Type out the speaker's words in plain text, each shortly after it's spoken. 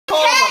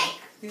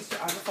These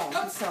are on the phone.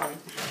 I'm sorry.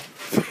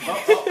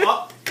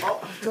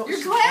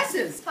 Your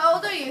glasses. How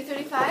old are you?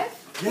 35?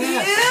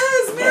 Yes. He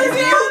is,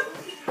 Miriam.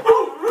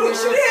 We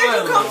should have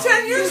had you come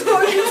 10 years ago.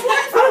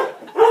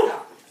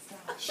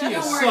 She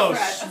is so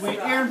sweet.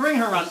 Aaron, bring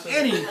her on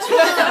any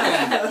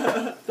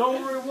time.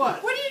 Don't worry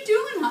what. What are you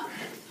doing, hon?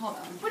 Hold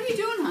on. What are you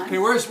doing, hon? Okay,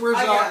 where's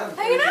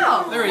Hanging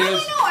out. There he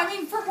is. No, I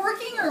mean, from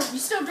working or you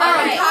still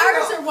driving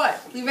cars or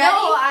what? You ready?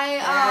 No,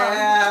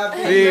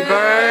 Happy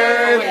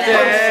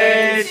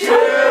birthday to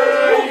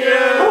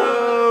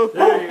you.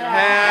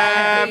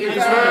 Happy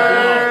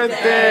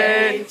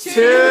birthday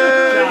to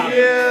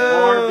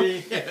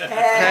you.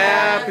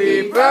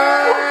 Happy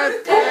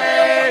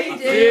birthday,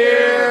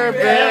 dear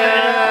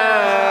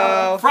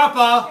Bill.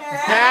 Frappa.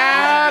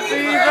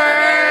 Happy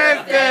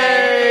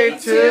birthday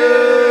to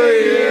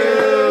you.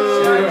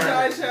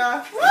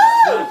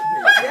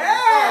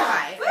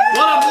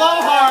 What a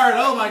blowhard!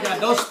 Oh my God,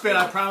 no spit.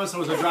 I promise it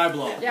was a dry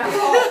blow. Yeah.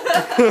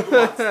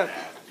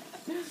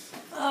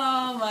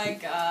 Oh my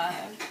God.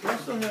 I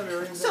still have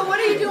everything. So what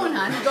are you doing,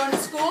 hon? You going to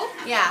school?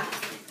 yeah.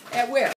 At where?